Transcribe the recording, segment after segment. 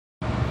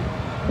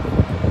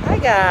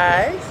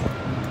guys,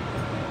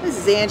 this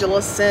is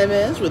Angela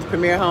Simmons with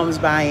Premier Homes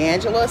by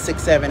Angela,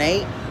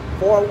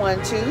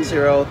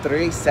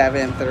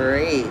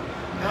 678-412-0373.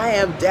 I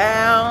am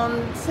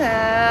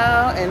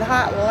downtown in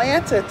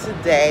Atlanta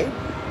today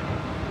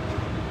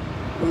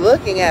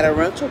looking at a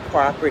rental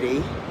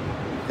property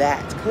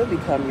that could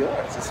become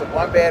yours. It's a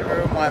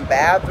 1-bedroom,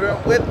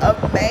 1-bathroom with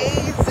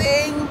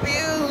amazing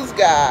views,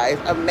 guys.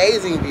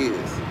 Amazing views.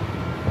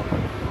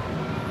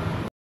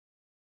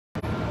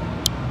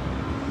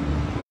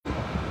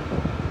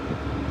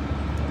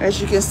 As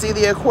you can see,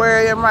 the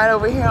aquarium right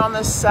over here on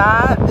the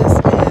side. This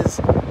is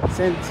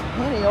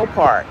Centennial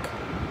Park.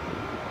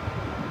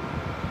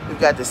 We've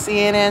got the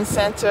CNN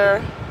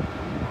Center.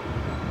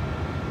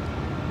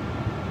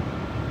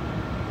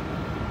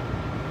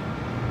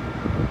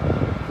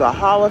 The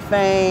Hall of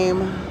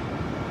Fame.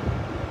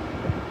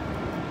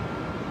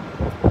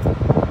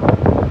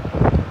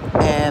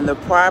 And the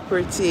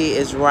property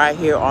is right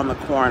here on the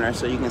corner.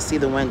 So you can see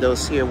the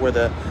windows here where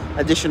the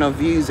additional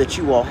views that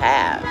you will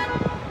have.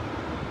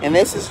 And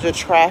this is the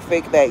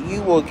traffic that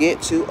you will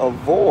get to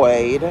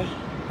avoid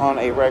on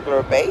a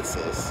regular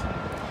basis,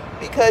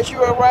 because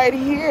you are right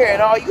here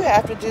and all you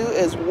have to do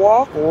is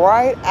walk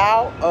right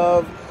out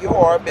of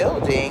your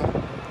building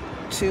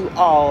to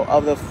all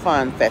of the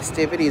fun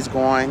festivities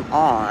going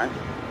on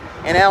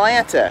in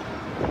Atlanta.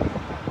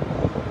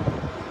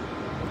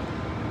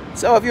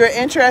 So if you're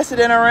interested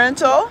in a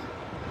rental,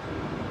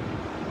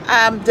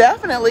 I'm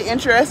definitely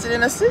interested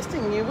in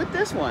assisting you with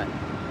this one.